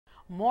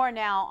More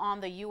now on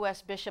the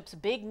U.S. Bishop's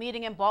big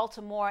meeting in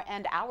Baltimore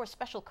and our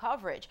special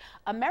coverage.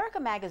 America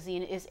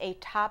Magazine is a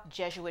top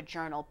Jesuit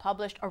journal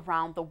published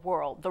around the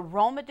world. The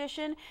Rome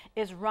edition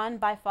is run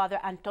by Father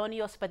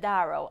Antonio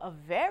Spadaro, a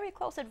very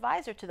close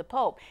advisor to the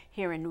Pope.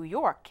 Here in New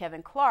York,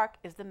 Kevin Clarke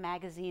is the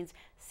magazine's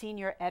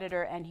senior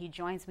editor, and he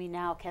joins me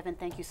now. Kevin,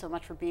 thank you so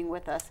much for being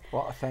with us.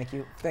 Well, thank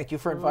you. Thank you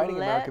for inviting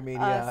America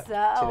Media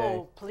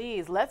today.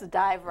 Please, let's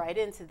dive right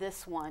into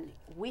this one.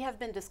 We have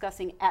been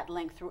discussing at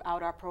length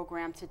throughout our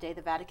program today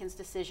the Vatican's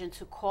decision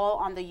to call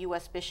on the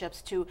U.S.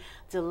 bishops to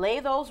delay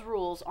those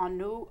rules on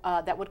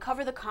that would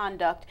cover the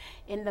conduct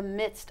in the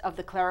midst of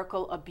the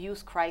clerical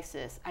abuse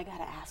crisis. I got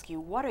to ask you,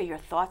 what are your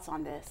thoughts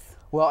on this?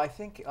 Well, I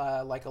think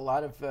like a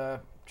lot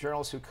of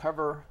journalists who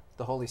cover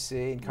the Holy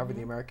See and cover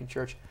the American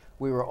Church,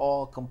 we were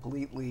all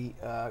completely,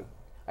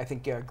 I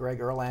think Greg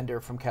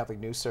Erlander from Catholic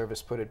News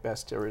Service put it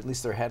best, or at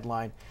least their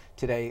headline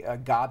today,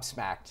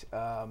 gobsmacked.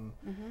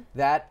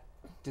 That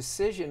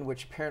decision,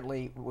 which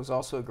apparently was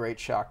also a great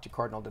shock to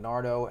Cardinal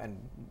DiNardo and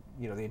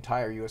the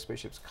entire U.S.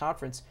 Bishops'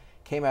 Conference,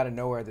 came out of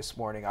nowhere this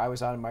morning. I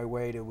was on my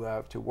way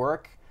to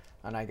work,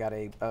 and I got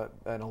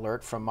an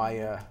alert from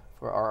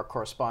for our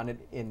correspondent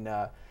in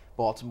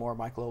Baltimore,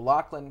 Michael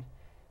O'Loughlin,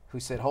 who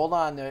said, "Hold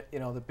on,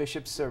 the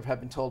bishops have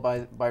been told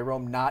by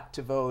Rome not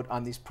to vote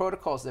on these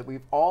protocols that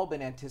we've all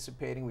been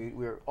anticipating.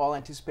 We're all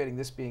anticipating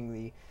this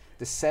being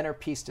the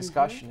centerpiece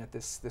discussion at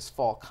this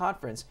fall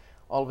conference."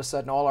 All of a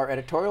sudden, all our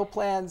editorial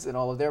plans and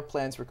all of their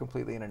plans were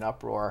completely in an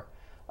uproar,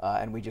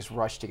 and we just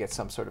rushed to get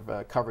some sort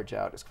of coverage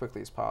out as quickly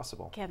as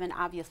possible. Kevin,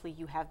 obviously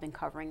you have been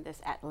covering this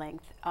at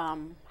length.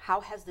 How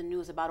has the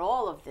news about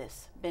all of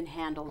this been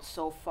handled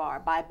so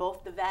far by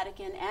both the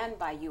Vatican and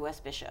by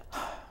U.S. bishops?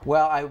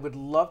 Well, I would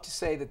love to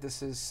say that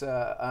this is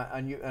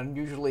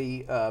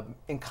unusually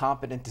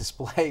incompetent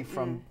display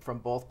from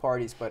both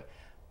parties, but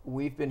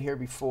we've been here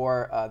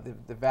before.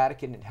 The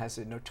Vatican has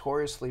a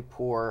notoriously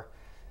poor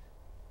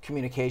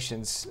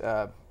communications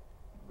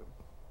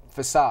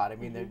facade. I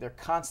mean, they're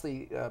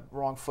constantly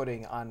wrong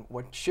footing on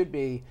what should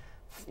be,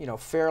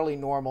 fairly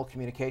normal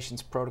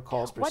communications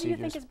protocols, procedures. What do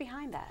you think is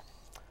behind that?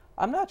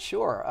 I'm not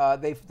sure.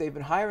 They've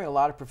been hiring a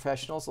lot of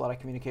professionals, a lot of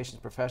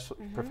communications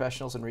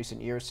professionals in recent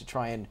years to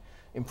try and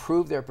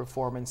improve their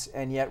performance,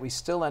 and yet we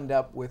still end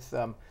up with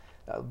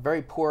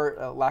very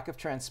poor lack of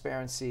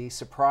transparency,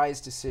 surprise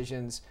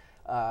decisions,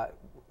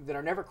 that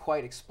are never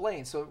quite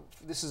explained. So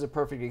this is a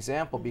perfect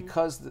example.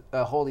 Because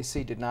the Holy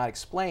See did not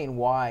explain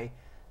why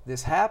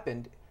this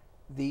happened,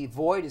 the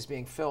void is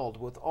being filled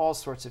with all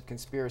sorts of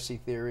conspiracy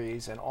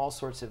theories and all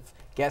sorts of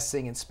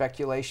guessing and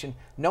speculation.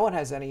 No one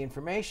has any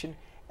information,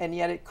 and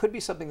yet it could be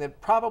something that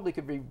probably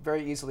could be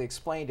very easily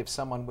explained if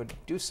someone would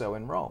do so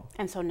in Rome.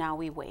 And so now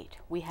we wait.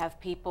 We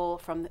have people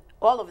from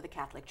all over the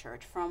Catholic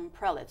Church, from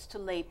prelates to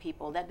lay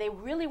people, that they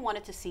really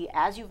wanted to see,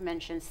 as you've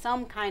mentioned,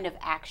 some kind of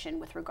action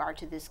with regard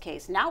to this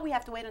case. Now we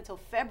have to wait until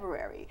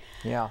February.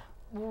 Yeah.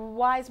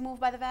 Wise move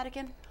by the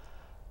Vatican?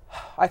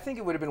 I think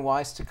it would have been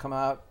wise to come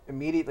out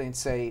immediately and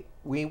say,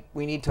 we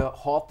need to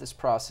halt this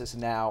process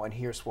now, and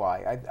here's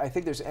why. I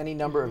think there's any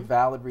number of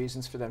valid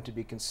reasons for them to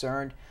be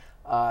concerned.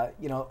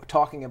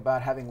 Talking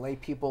about having lay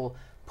people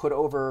put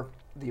over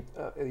the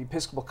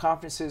Episcopal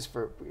conferences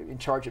in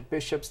charge of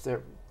bishops,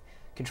 they're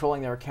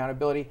controlling their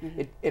accountability.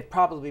 It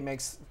probably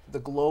makes the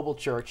global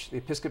church,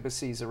 the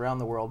episcopacies around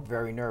the world,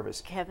 very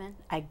nervous. Kevin,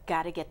 I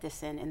got to get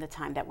this in the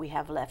time that we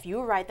have left. You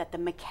were right that the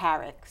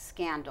McCarrick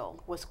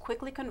scandal was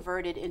quickly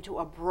converted into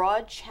a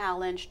broad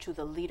challenge to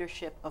the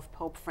leadership of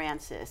Pope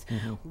Francis.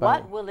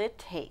 What will it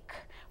take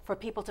for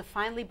people to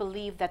finally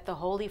believe that the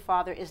Holy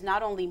Father is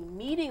not only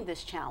meeting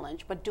this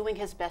challenge, but doing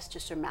his best to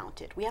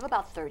surmount it? We have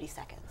about 30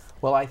 seconds.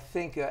 Well, I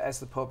think, as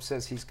the Pope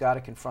says, he's got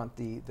to confront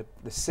the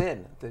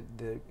sin,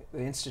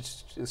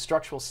 the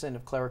structural sin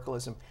of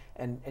clericalism,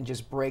 and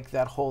just break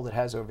that hold it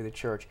has over the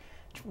Church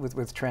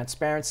with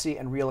transparency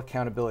and real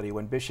accountability.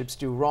 When bishops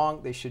do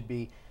wrong, they should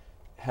be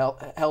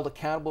held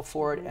accountable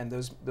for it, and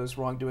those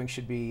wrongdoings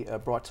should be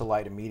brought to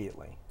light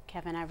immediately.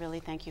 Kevin, I really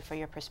thank you for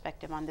your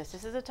perspective on this.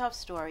 This is a tough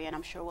story, and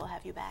I'm sure we'll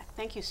have you back.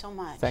 Thank you so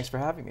much. Thanks for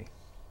having me.